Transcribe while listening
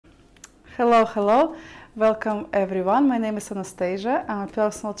Hello, hello. Welcome everyone. My name is Anastasia. I'm a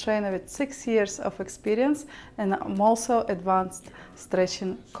personal trainer with 6 years of experience and I'm also advanced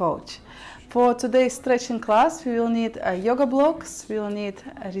stretching coach. For today's stretching class, we will need yoga blocks, we will need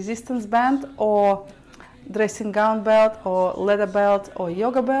a resistance band or dressing gown belt or leather belt or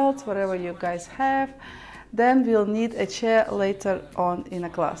yoga belt, whatever you guys have. Then we'll need a chair later on in a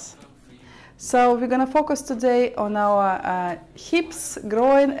class. So we're going to focus today on our hips,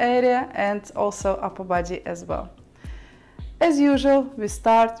 groin area and also upper body as well. As usual, we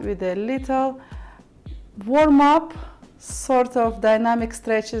start with a little warm-up, sort of dynamic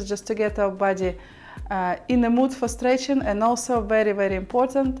stretches just to get our body in the mood for stretching, and also very, very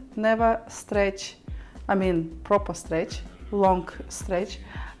important, never stretch, proper stretch, long stretch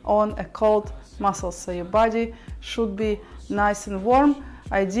on a cold muscle. So your body should be nice and warm.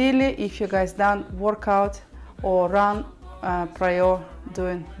 Ideally, if you guys done workout or run prior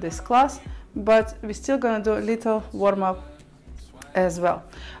doing this class, but we're still gonna do a little warm up as well.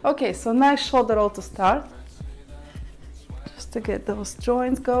 Okay, so nice shoulder roll to start, just to get those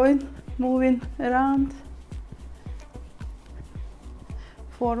joints going, moving around,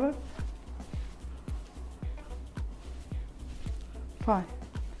 forward. 5,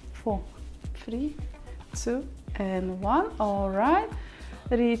 4, 3, 2, and 1. All right.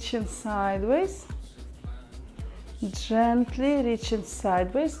 Reaching sideways, gently reaching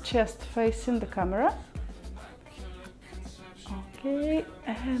sideways, chest facing the camera. Okay,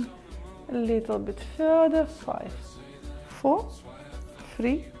 and a little bit further. 5, 4,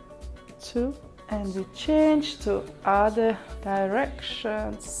 3, 2, and we change to other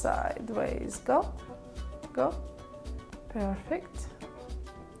direction, sideways. Go, go. Perfect.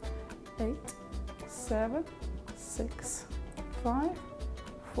 8, 7, 6, 5,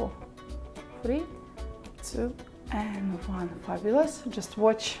 4, 3, 2, and 1. Fabulous. Just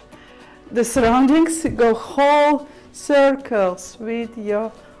watch the surroundings. Go whole circles with your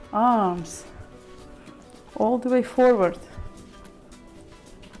arms all the way forward,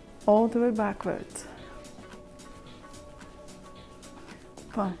 all the way backward.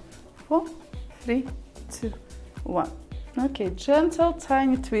 5, 4, 3, 2, 1. Okay, gentle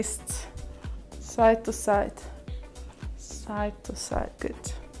tiny twists, side to side, side to side.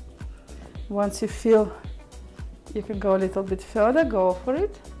 Good. Once you feel you can go a little bit further, go for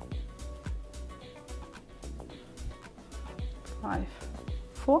it. 5,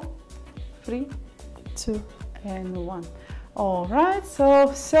 4, 3, 2, and 1. All right,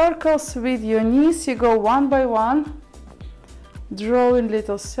 so circles with your knees. You go one by one, drawing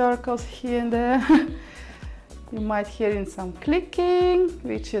little circles here and there. You might hear some clicking,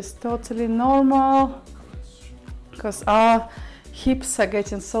 which is totally normal because our hips are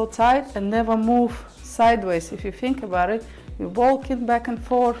getting so tight and never move sideways. If you think about it, we're walking back and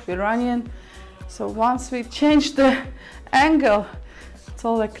forth, we're running. So once we change the angle, it's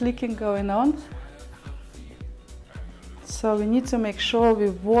all the clicking going on. So we need to make sure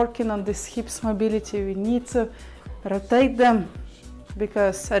we're working on this hips mobility. We need to rotate them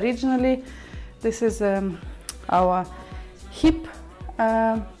because originally this is our hip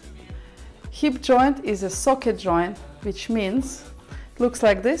joint is a socket joint, which means it looks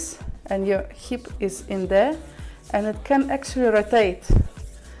like this and your hip is in there and it can actually rotate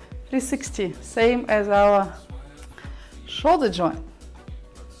 360, same as our shoulder joint.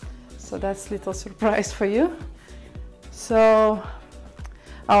 So that's a little surprise for you. So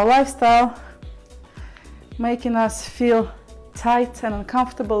our lifestyle making us feel tight and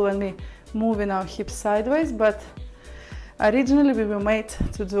uncomfortable when we moving our hips sideways, but originally we were made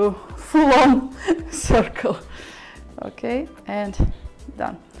to do full-on circle. Okay, and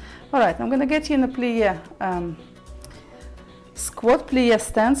done. All right, I'm gonna get you in a plie squat, plie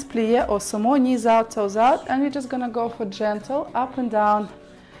stance, plie or sumo, knees out, toes out, and we're just gonna go for gentle up and down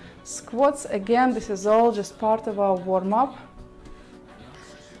squats. Again, this is all just part of our warm-up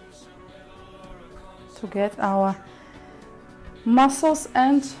to get our muscles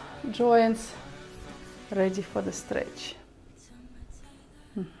and joints ready for the stretch.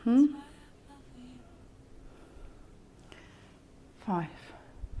 5,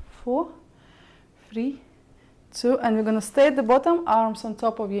 4, 3, 2, and we're going to stay at the bottom, arms on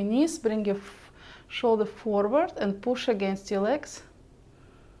top of your knees, bring your shoulder forward and push against your legs.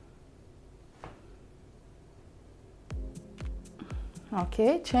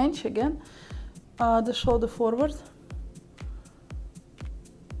 Okay, change again, the shoulder forward.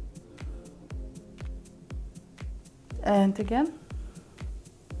 And again.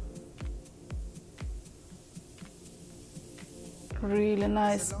 Really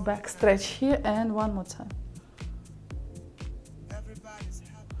nice back stretch here, and one more time.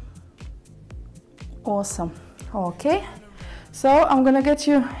 Awesome. Okay, so I'm gonna get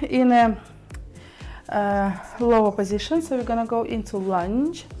you in a lower position, so we're gonna go into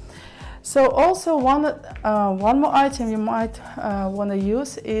lunge. So also one more item you might want to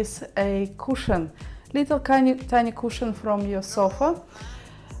use is a cushion, little tiny cushion from your sofa.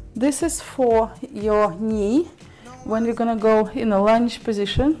 This is for your knee when you're gonna go in a lunge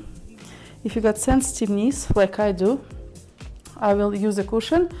position. If you got sensitive knees like I do, I will use a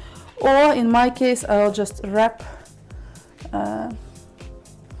cushion, or in my case I'll just wrap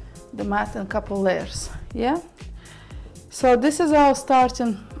the mat in a couple layers. Yeah, so this is our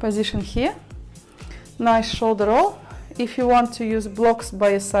starting position here. Nice shoulder roll. If you want to use blocks by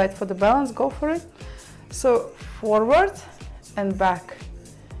your side for the balance, go for it. So forward and back,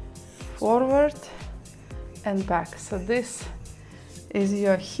 forward and back. So this is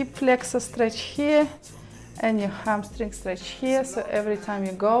your hip flexor stretch here and your hamstring stretch here. So every time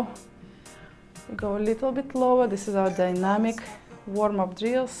you go a little bit lower. This is our dynamic warm-up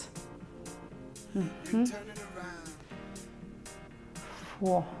drills.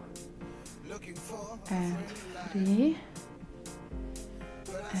 4 and 3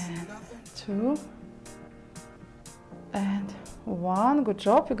 and 2 and 1. Good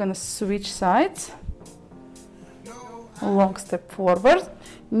job. You're gonna switch sides. Long step forward,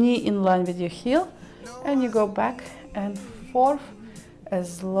 knee in line with your heel, and you go back and forth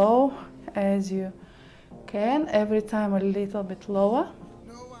as low as you can. Every time a little bit lower.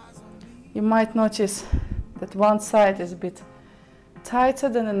 You might notice that one side is a bit tighter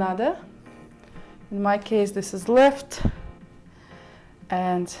than another. In my case, this is left,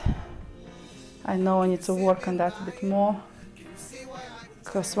 and I know I need to work on that a bit more,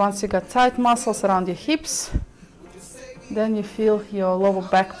 because once you got tight muscles around your hips, then you feel your lower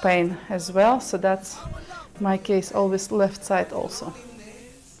back pain as well. So that's, in my case, always left side also.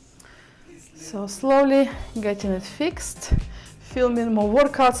 So slowly getting it fixed, filming more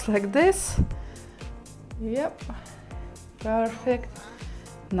workouts like this. Yep, perfect,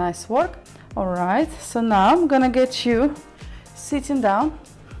 nice work. All right, so now I'm gonna get you sitting down.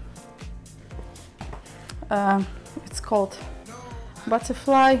 It's called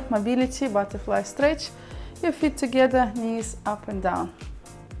butterfly mobility, butterfly stretch. Your feet together, knees up and down.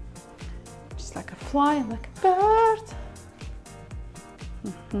 Just like a fly, like a bird.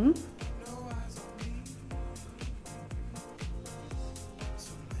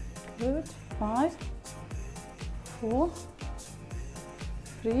 Good. 5, 4,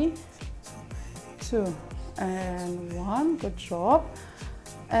 3, 2, and 1. Good job.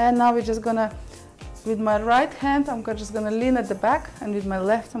 And now we're just gonna, with my right hand, I'm just gonna lean at the back, and with my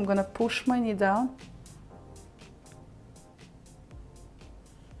left, I'm gonna push my knee down.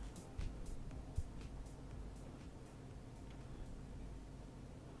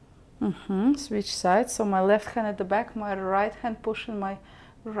 Switch sides. So my left hand at the back, my right hand pushing my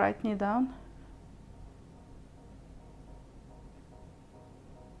right knee down.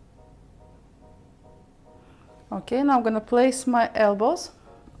 Okay, now I'm gonna place my elbows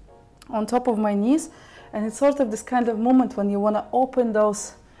on top of my knees, and it's sort of this kind of moment when you wanna open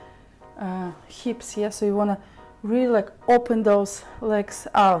those hips here. So you wanna really like open those legs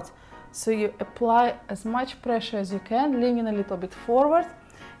out. So you apply as much pressure as you can, leaning a little bit forward.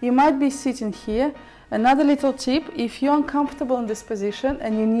 You might be sitting here. Another little tip, if you're uncomfortable in this position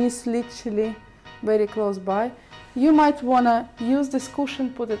and your knee is literally very close by, you might want to use this cushion,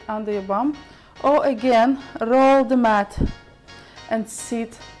 put it under your bum, or again, roll the mat and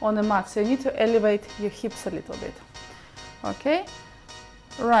sit on the mat. So you need to elevate your hips a little bit. Okay?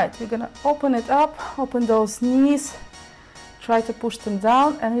 Right, we're going to open it up, open those knees, try to push them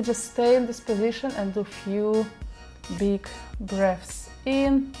down, and you just stay in this position and do a few big breaths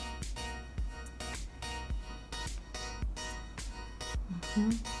in.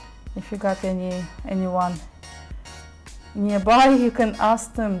 If you got anyone nearby, you can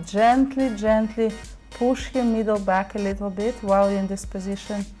ask them gently push your middle back a little bit while you're in this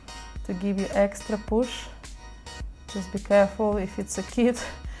position to give you extra push. Just be careful, if it's a kid,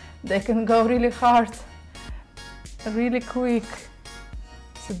 they can go really hard, really quick.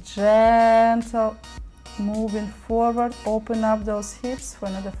 So gentle moving forward, open up those hips for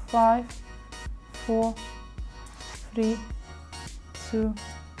another 5, 4, 3, 2,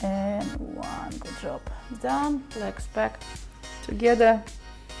 and 1. Good job. Done. Legs back together.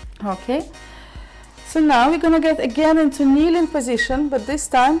 Okay. So now we're gonna get again into kneeling position, but this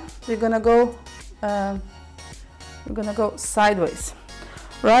time we're gonna go sideways.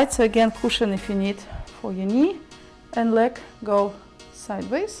 Right. So again, cushion if you need for your knee, and leg go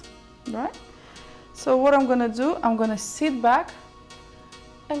sideways. Right. So what I'm gonna do, I'm gonna sit back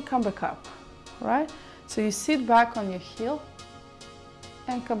and come back up. right? So you sit back on your heel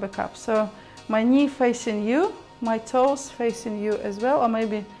and come back up. So my knee facing you, my toes facing you as well, or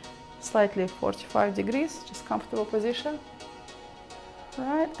maybe slightly 45 degrees, just comfortable position.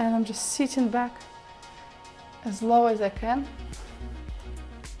 Right, and I'm just sitting back as low as I can.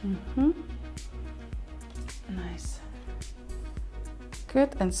 Nice.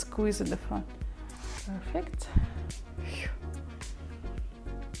 Good, and squeeze at the front. Perfect.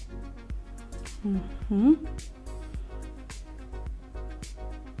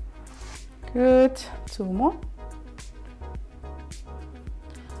 Good. 2 more.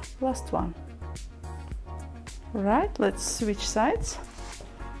 Last one. Right, let's switch sides.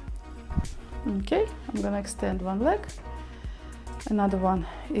 Okay, I'm gonna extend one leg. Another one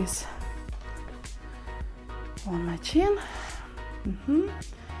is on my chin.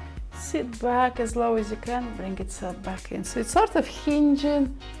 Sit back as low as you can, bring itself back in. So it's sort of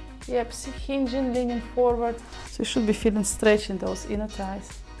hinging, yep, hinging, leaning forward. So you should be feeling stretch in those inner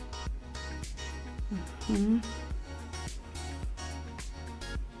thighs.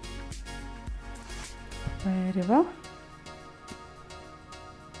 Very well.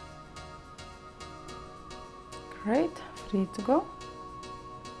 Great, free to go.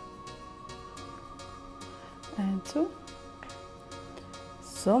 And 2.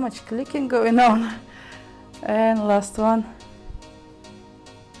 So much clicking going on. And last one.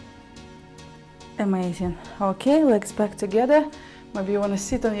 Amazing. Okay, legs back together. Maybe you want to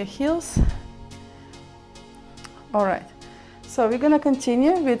sit on your heels. All right, so we're gonna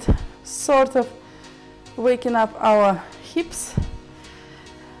continue with sort of waking up our hips.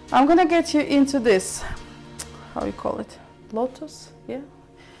 I'm gonna get you into this, how you call it, lotus, yeah,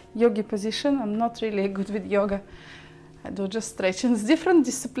 yogi position. I'm not really good with yoga. I do just stretching. It's different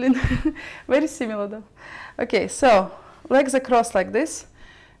discipline, very similar though. Okay, so legs across like this.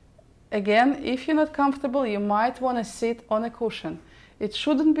 Again, if you're not comfortable, you might want to sit on a cushion. It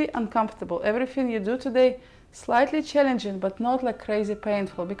shouldn't be uncomfortable. Everything you do today, slightly challenging, but not like crazy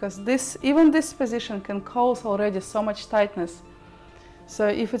painful, because this, even this position can cause already so much tightness. So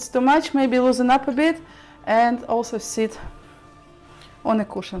if it's too much, maybe loosen up a bit and also sit on a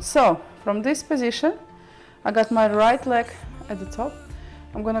cushion. So from this position, I got my right leg at the top.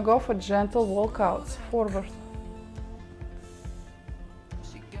 I'm gonna go for gentle walkouts forward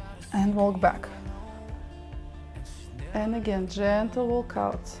and walk back. And again, gentle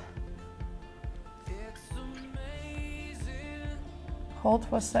walkouts. Hold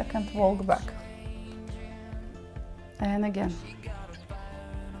for a second, walk back. And again.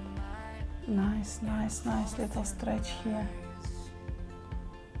 Nice, nice, nice little stretch here.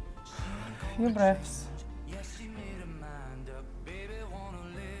 Few breaths.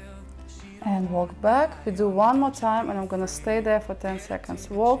 And walk back. We do one more time and I'm gonna stay there for 10 seconds.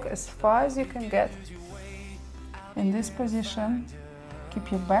 Walk as far as you can get. In this position, keep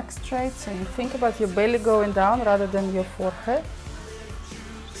your back straight, so you think about your belly going down rather than your forehead.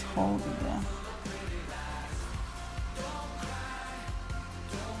 Just hold it there.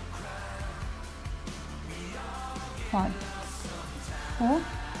 Five, 4,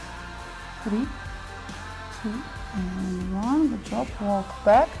 3, 2, and 1. Good job. Walk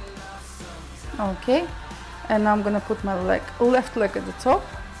back. Okay, and now I'm gonna put my left leg at the top.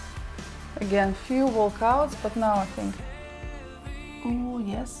 Again, few walkouts, but now I think, oh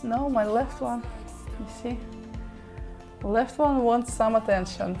yes, no, my left one, you see, left one wants some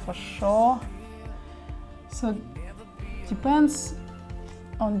attention for sure. So depends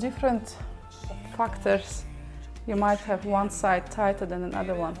on different factors. You might have one side tighter than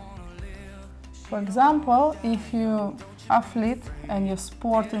another one. For example, if you athlete and your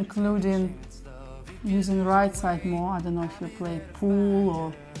sport including using right side more, I don't know if you play pool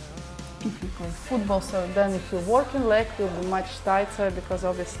or if you play football, so then if your working leg will be much tighter, because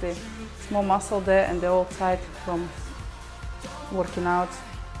obviously it's more muscle there and they're all tight from working out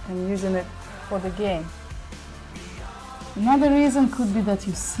and using it for the game. Another reason could be that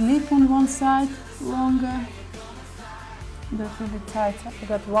you sleep on one side longer. That will be tighter. We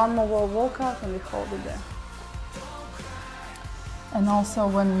got one more walkout and we hold it there. And also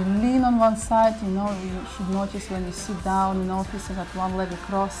when we lean on one side, you know, you should notice when you sit down in office, you got one leg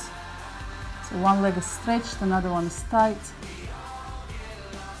across. So one leg is stretched, another one is tight.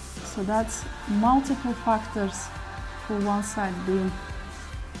 So that's multiple factors for one side being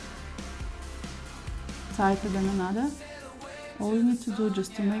tighter than another. All you need to do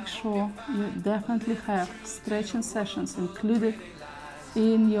just to make sure you definitely have stretching sessions included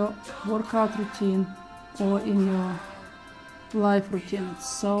in your workout routine or in your life routine. It's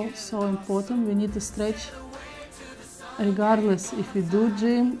so important. We need to stretch regardless if you do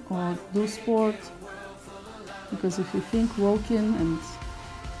gym or do sport, because if you think walking and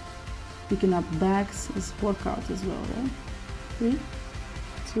picking up bags is workout as well, right? 3,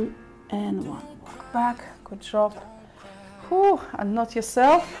 2, and 1. Walk back. Good job. Whew, and not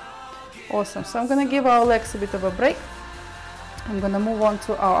yourself. Awesome. So I'm gonna give our legs a bit of a break. I'm gonna move on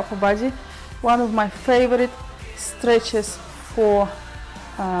to our upper body. One of my favorite stretches for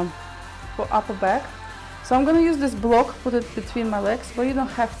upper back. So I'm gonna use this block, put it between my legs, but you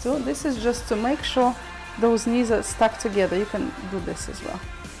don't have to. This is just to make sure those knees are stuck together. You can do this as well.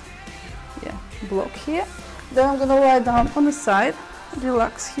 Yeah, block here. Then I'm gonna lie down on the side,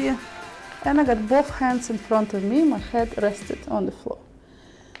 relax here. And I got both hands in front of me, my head rested on the floor.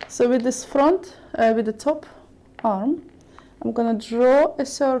 So with this front, with the top arm, I'm gonna draw a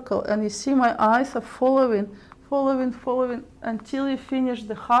circle, and you see my eyes are following until you finish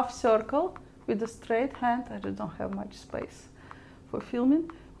the half circle with the straight hand. I just don't have much space for filming,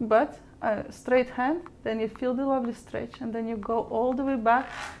 but straight hand, then you feel the lovely stretch, and then you go all the way back,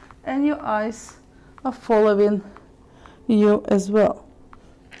 and your eyes are following you as well.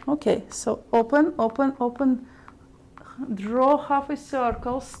 Okay, so open, open, open, draw half a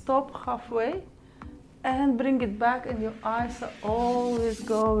circle, stop halfway, and bring it back, and your eyes are always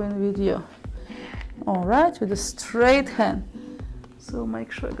going with you. All right, with a straight hand. So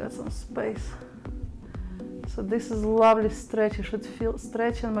make sure I got some space. So this is lovely stretch. You should feel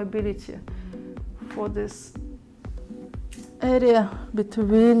stretch and mobility for this area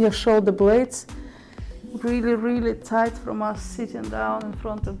between your shoulder blades. Really, really tight from us sitting down in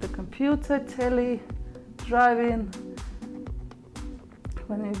front of the computer, telly, driving.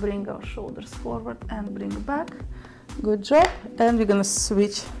 When we bring our shoulders forward and bring back. Good job. And we're gonna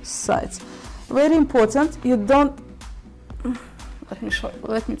switch sides. Very important, you don't, let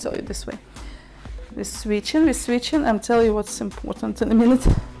me tell you this way. We're switching, I'm telling you what's important in a minute.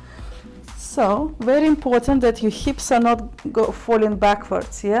 So, very important that your hips are not falling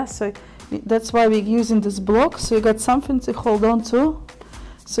backwards, yeah? So that's why we're using this block, so you got something to hold on to.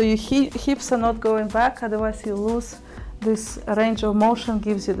 So your hips are not going back, otherwise you lose this range of motion,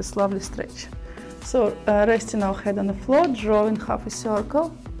 gives you this lovely stretch. So resting our head on the floor, drawing half a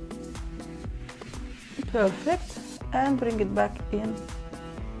circle. Perfect. And bring it back in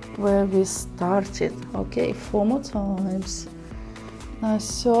where we started. Okay, 4 more times. Nice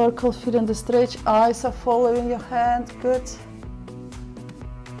circle, feeling the stretch, eyes are following your hand, good.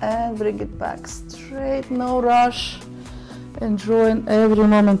 And bring it back straight, no rush. Enjoying every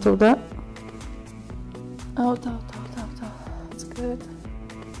moment of that. Out, out, out, out, out. That's good.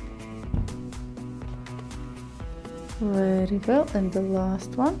 Very well, and the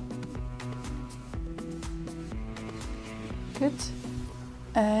last one. Good.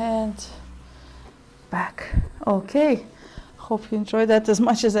 And back. Okay. Hope you enjoyed that as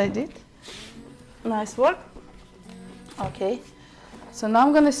much as I did. Nice work. Okay. So now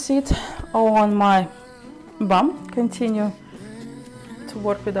I'm gonna sit on my bum. Continue to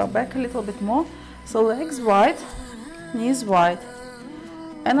work with our back a little bit more. So legs wide, knees wide.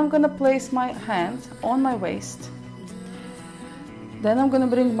 And I'm gonna place my hand on my waist. Then I'm gonna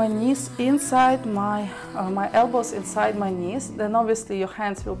bring my knees inside my elbows inside my knees. Then obviously your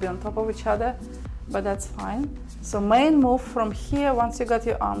hands will be on top of each other, but that's fine. So main move from here, once you got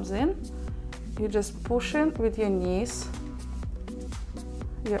your arms in, you just push in with your knees,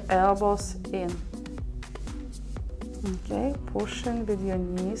 your elbows in. Okay, pushing with your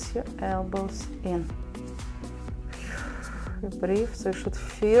knees, your elbows in. You breathe, so you should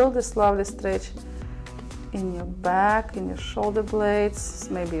feel this lovely stretch in your back, in your shoulder blades,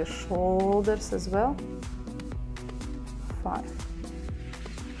 maybe your shoulders as well. 5,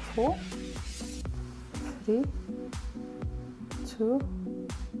 4, 3, 2,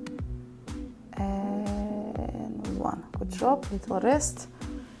 and 1. Good job, little rest.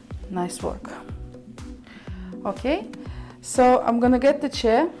 Nice work. Okay, so I'm gonna get the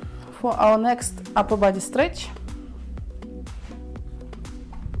chair for our next upper body stretch.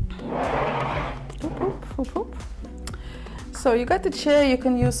 So you got the chair, you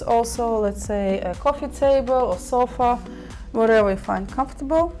can use also, let's say, a coffee table or sofa, wherever you find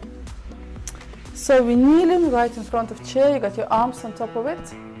comfortable. So we're kneeling right in front of chair, you got your arms on top of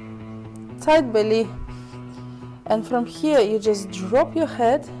it, tight belly, and from here you just drop your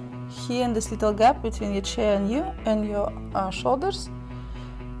head here in this little gap between your chair and you and your shoulders,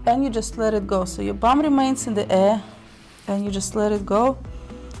 and you just let it go. So your bum remains in the air and you just let it go.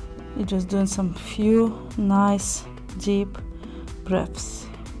 You're just doing some few nice deep breaths.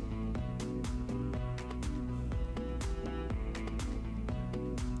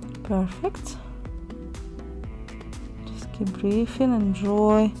 Perfect. Keep breathing,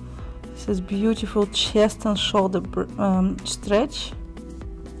 enjoy. This is beautiful chest and shoulder stretch.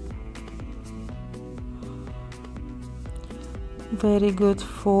 Very good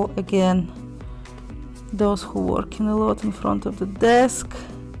for, again, those who working a lot in front of the desk.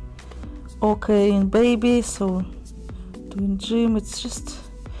 Okay, in baby, so doing gym, it's just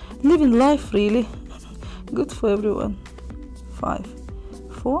living life, really. Good for everyone. 5,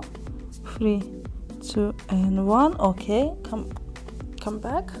 4, 3, 2, and 1. Okay, come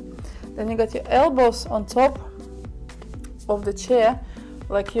back. Then you got your elbows on top of the chair,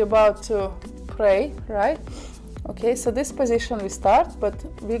 like you're about to pray, right? Okay, so this position we start, but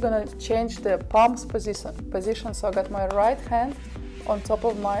we're gonna change the palms position. So I got my right hand on top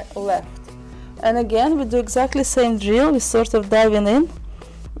of my left. And again, we do exactly same drill. We sort of diving in.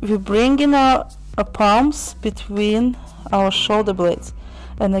 We bring in our palms between our shoulder blades.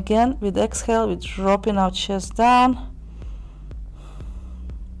 And again, with exhale, we're dropping our chest down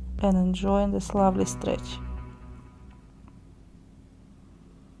and enjoying this lovely stretch.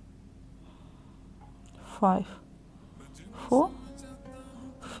 5, 4,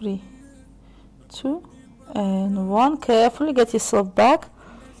 3, 2, and 1. Carefully get yourself back.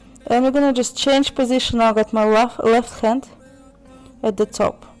 And we're gonna just change position. Now I got my left hand at the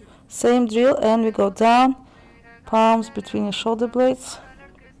top. Same drill, and we go down, palms between your shoulder blades.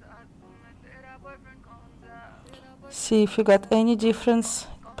 See if you got any difference.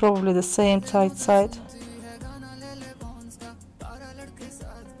 Probably the same tight side.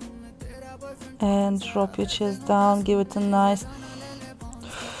 And drop your chest down, give it a nice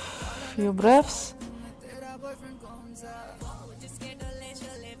few breaths.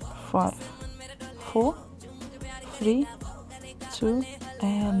 5, 4, 3, 2,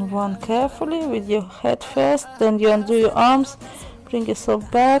 and 1. Carefully with your head first, then you undo your arms, bring yourself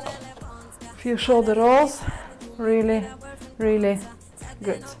back, few shoulder rolls. Really, really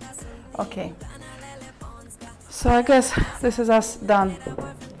good. Okay, so I guess this is us done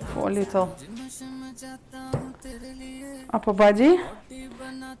for a little upper body.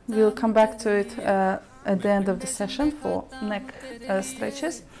 We'll come back to it at the end of the session for neck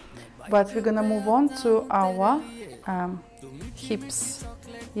stretches, but we're gonna move on to our hips,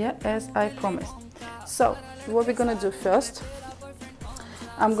 yeah, as I promised. So what we're gonna do first,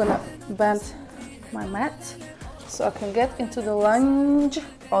 I'm gonna bend my mat so I can get into the lunge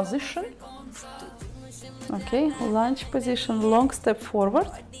position. Okay, lunge position, long step forward.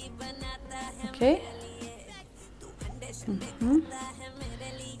 Okay.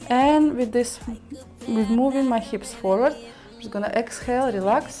 And with this, with moving my hips forward, I'm just gonna exhale,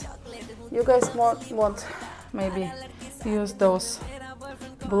 relax. You guys want maybe use those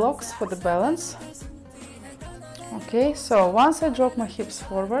blocks for the balance. Okay, so once I drop my hips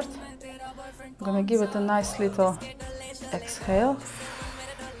forward, I'm gonna give it a nice little exhale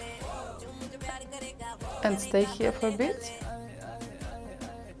and stay here for a bit.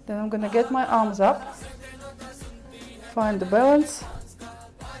 Then I'm gonna get my arms up, find the balance,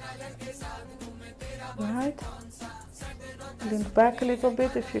 right, lean back a little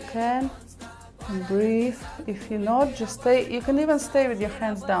bit if you can, and breathe. If you're not, just stay. You can even stay with your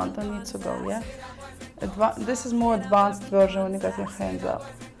hands down, don't need to go, yeah? This is more advanced version when you got your hands up.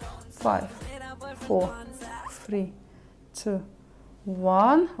 5, 4, 3, 2,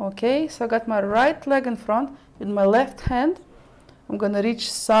 1. Okay, so I got my right leg in front. With my left hand, I'm gonna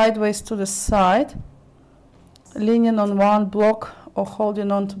reach sideways to the side, leaning on one block or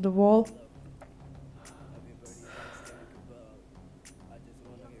holding on to the wall.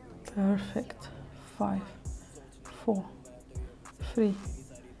 Perfect. 5, 4, 3,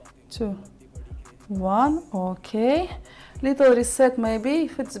 2, 1. Okay, little reset maybe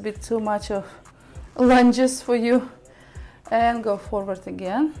if it's a bit too much of lunges for you, and go forward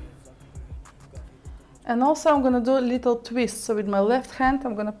again. And also I'm gonna do a little twist. So with my left hand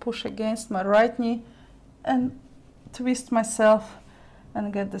I'm gonna push against my right knee and twist myself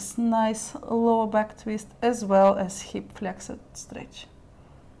and get this nice lower back twist as well as hip flexor stretch.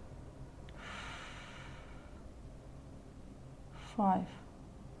 5,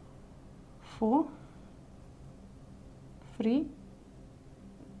 4, 3,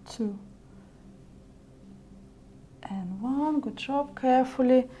 2, and 1. Good job.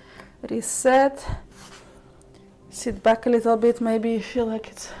 Carefully reset. Sit back a little bit. Maybe you feel like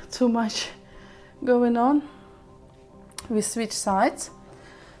it's too much going on. We switch sides.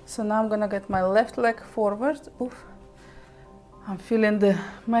 So now I'm gonna get my left leg forward. Oof. I'm feeling the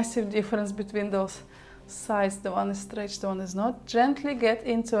massive difference between those sides. The one is stretched, the one is not. Gently get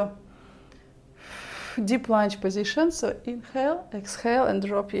into deep lunge position. So inhale, exhale, and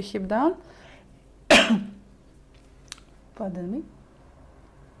drop your hip down. Pardon me.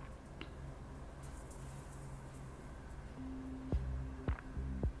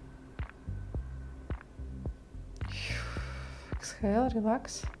 Exhale,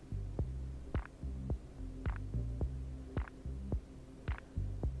 relax.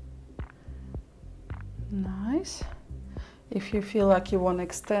 Nice. If you feel like you want to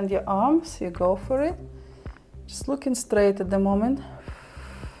extend your arms, you go for it. Just looking straight at the moment.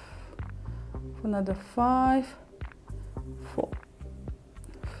 For another 5, 4,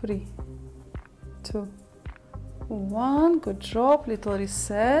 3, 2, 1. Good job. Little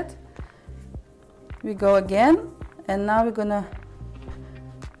reset. We go again, and now we're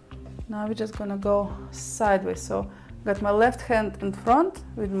just gonna go sideways. So got my left hand in front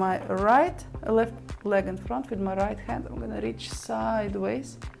with my left leg in front with my right hand. I'm gonna reach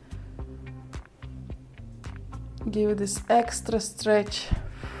sideways. Give this extra stretch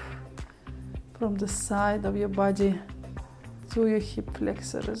from the side of your body to your hip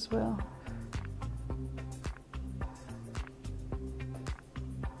flexor as well.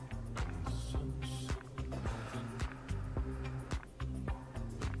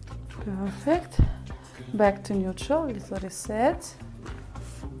 Perfect. Back to neutral, little reset.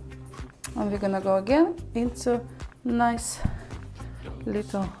 And we're gonna go again into nice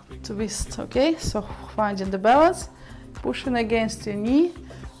little twist, okay? So finding the balance, pushing against your knee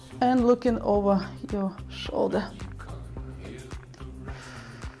and looking over your shoulder.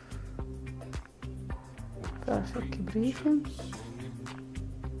 Perfect, keep breathing.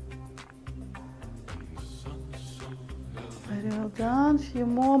 Very well done. Few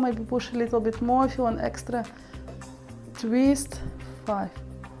more, maybe push a little bit more if you want extra twist. 5,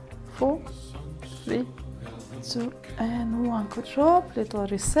 4, 3, 2, and 1. Good job. Little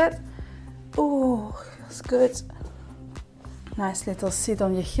reset. Oh, feels good. Nice little sit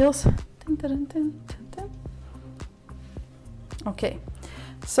on your heels. Okay,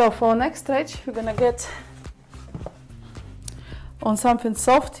 so for next stretch, we're gonna get on something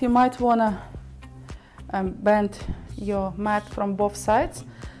soft. You might wanna bend your mat from both sides.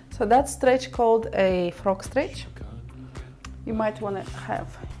 So that stretch called a frog stretch. You might want to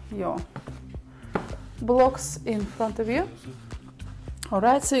have your blocks in front of you. All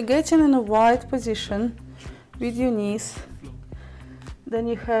right, so you're getting in a wide position with your knees. Then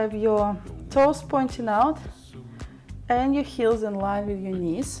you have your toes pointing out and your heels in line with your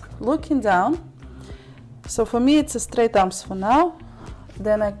knees, looking down. So for me, it's a straight arms for now.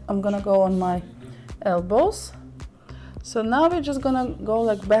 Then I'm gonna go on my elbows. So now we're just gonna go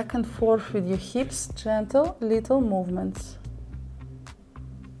like back and forth with your hips, gentle little movements.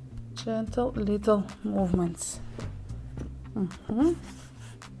 Gentle little movements.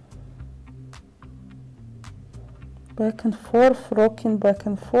 Back and forth, rocking back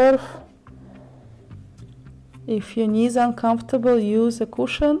and forth. If your knees are uncomfortable, use a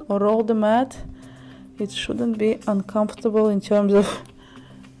cushion or roll the mat. It shouldn't be uncomfortable in terms of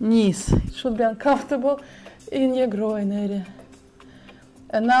knees. It should be uncomfortable in your groin area.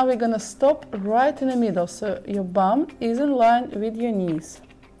 And now we're gonna stop right in the middle, so your bum is in line with your knees.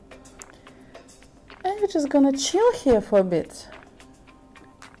 And we're just gonna chill here for a bit.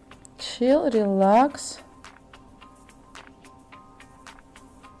 Chill, relax.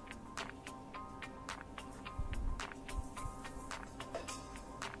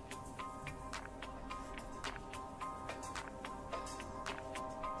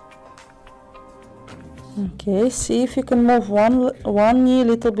 Okay, see if you can move one knee a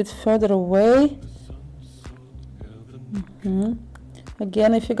little bit further away.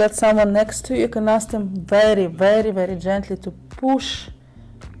 Again, if you got someone next to you, you can ask them very, very, very gently to push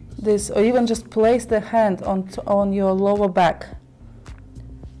this, or even just place the hand on your lower back,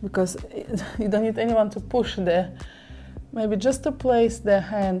 because you don't need anyone to push there. Maybe just to place the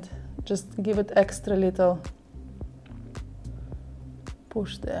hand, just give it extra little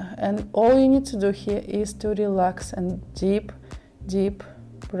push there. And all you need to do here is to relax and deep, deep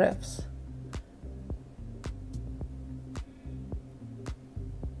breaths.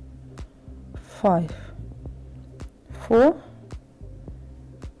 Five, 4,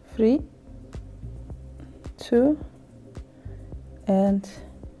 3, 2, and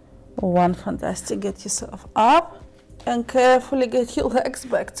 1. Fantastic. Get yourself up and carefully get your legs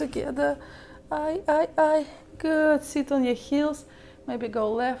back together. Good. Sit on your heels. Maybe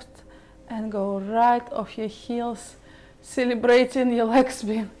go left and go right off your heels, celebrating your legs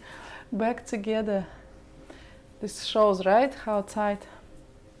being back together. This shows, right, how tight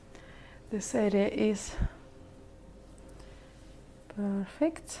this area is.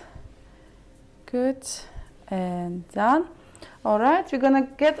 Perfect. Good. And done. All right, we're gonna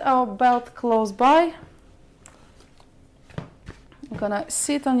get our belt close by. I'm gonna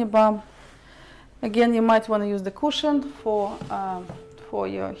sit on your bum. Again, you might want to use the cushion for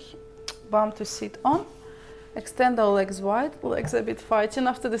your bum to sit on. Extend our legs wide. Legs are a bit fighting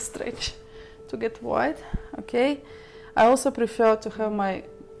after the stretch to get wide. Okay. I also prefer to have my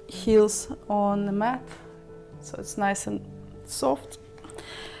heels on the mat, so it's nice and soft.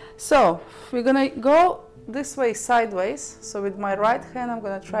 So we're gonna go this way sideways. So with my right hand, I'm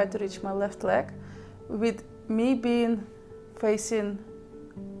gonna try to reach my left leg, with me being facing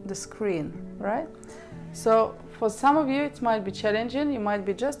the screen, right? So for some of you, it might be challenging. You might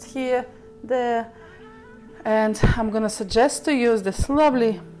be just here, there, and I'm gonna suggest to use this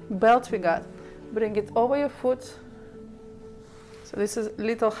lovely belt we got. Bring it over your foot. So this is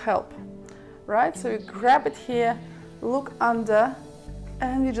little help, right? So you grab it here, look under,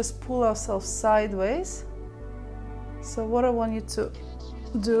 and we just pull ourselves sideways. So what I want you to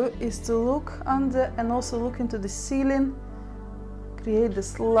do is to look under and also look into the ceiling. Create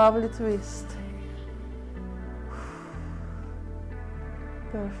this lovely twist.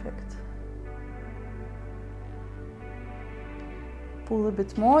 Perfect. Pull a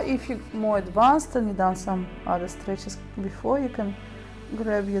bit more. If you're more advanced and you've done some other stretches before, you can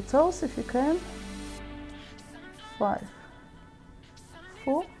grab your toes if you can. 5,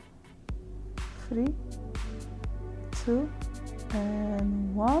 4, 3, 2,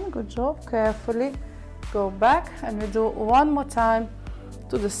 and 1. Good job. Carefully go back, and we do one more time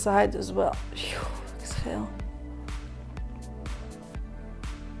to the side as well. Exhale.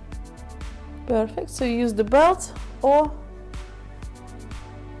 Perfect. So you use the belt, or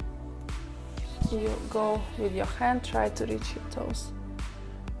you go with your hand, try to reach your toes.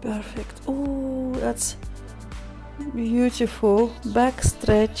 Perfect. Oh, that's beautiful. Back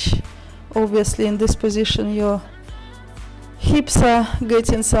stretch. Obviously in this position your hips are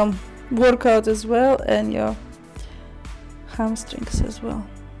getting some workout as well, and your hamstrings as well.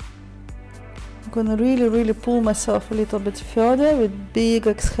 I'm gonna really pull myself a little bit further with big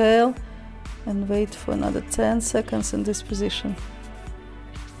exhale and wait for another 10 seconds in this position.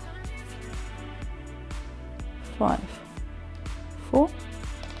 5, 4,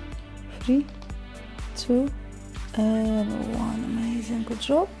 3, 2, and 1. Amazing. Good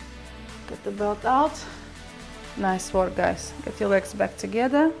job. Get the belt out. Nice work, guys. Get your legs back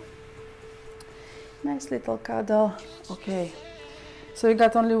together. Nice little cuddle. Okay. So we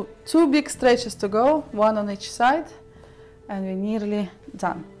got only 2 big stretches to go, 1 on each side, and we're nearly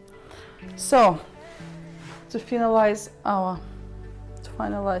done. So to finalize our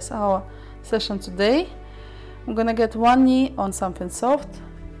session today, I'm gonna get one knee on something soft,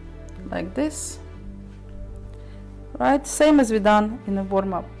 like this, right? Same as we done in the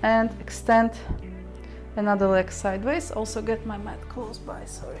warm-up, and extend another leg sideways. Also get my mat close by,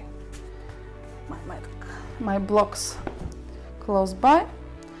 sorry. My blocks close by.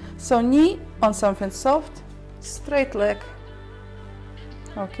 So knee on something soft, straight leg,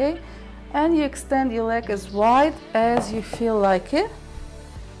 okay? And you extend your leg as wide as you feel like it,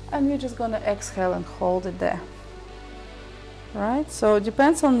 and you're just gonna exhale and hold it there. Right? So it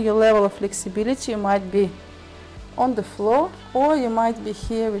depends on your level of flexibility. You might be on the floor, or you might be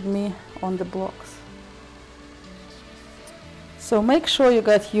here with me on the blocks. So make sure you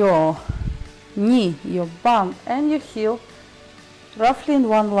got your knee, your bum, and your heel roughly in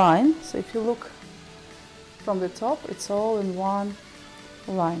one line. So if you look from the top, it's all in one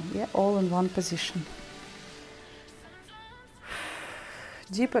line, yeah, all in one position.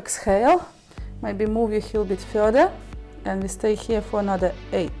 Deep exhale. Maybe move your heel a bit further, and we stay here for another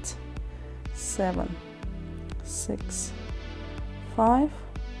 8, 7, 6, 5,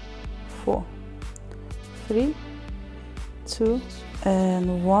 4, 3, 2,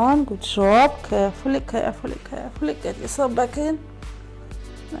 and 1. Good job. Carefully get yourself back in.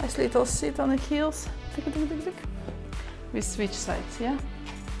 Nice little sit on the heels. We switch sides, yeah?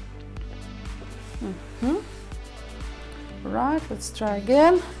 Right, let's try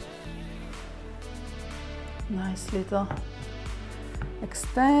again. Nice little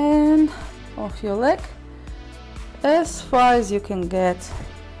extend of your leg as far as you can get.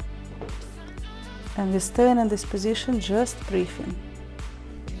 And we're staying in this position, just breathing.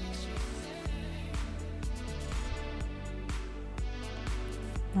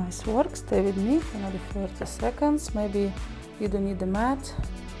 Nice work. Stay with me for another 30 seconds. Maybe you don't need the mat,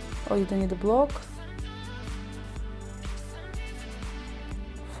 or you don't need the block.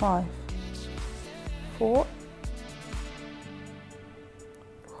 5, 4,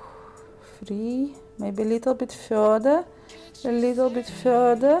 3, maybe a little bit further, a little bit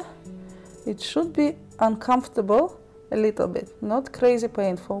further. It should be uncomfortable a little bit, not crazy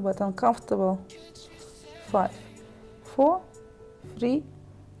painful, but uncomfortable. 5, 4, 3,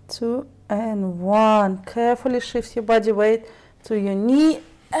 2, and 1. Carefully shift your body weight to your knee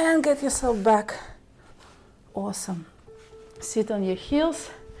and get yourself back. Awesome. Sit on your heels.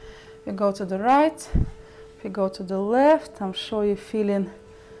 You go to the right. If you go to the left, I'm sure you're feeling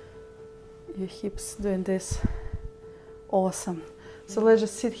your hips doing this. Awesome. So let's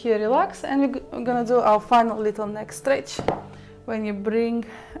just sit here, relax, and we're gonna do our final little neck stretch. When you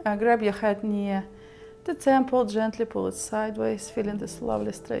grab your head near the temple, gently pull it sideways, feeling this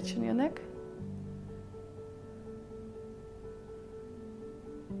lovely stretch in your neck.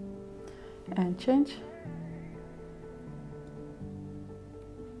 And change.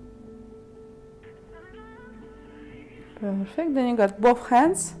 Perfect. Then you got both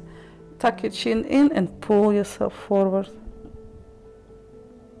hands. Tuck your chin in and pull yourself forward.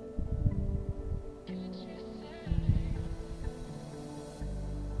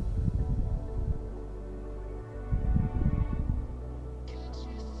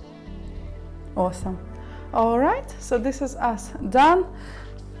 Awesome. All right, so this is us done.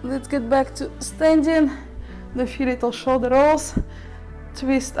 Let's get back to standing. Do a few little shoulder rolls.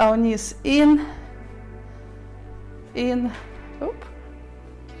 Twist our knees in. Oop.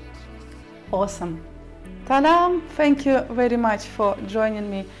 Awesome. Ta-da! Thank you very much for joining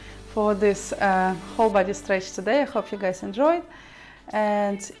me for this whole body stretch today. I hope you guys enjoyed.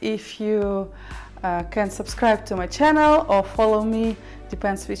 And if you can subscribe to my channel or follow me,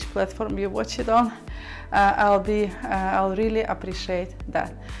 depends which platform you watch it on, I'll really appreciate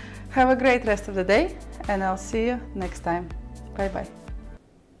that. Have a great rest of the day, and I'll see you next time. Bye bye.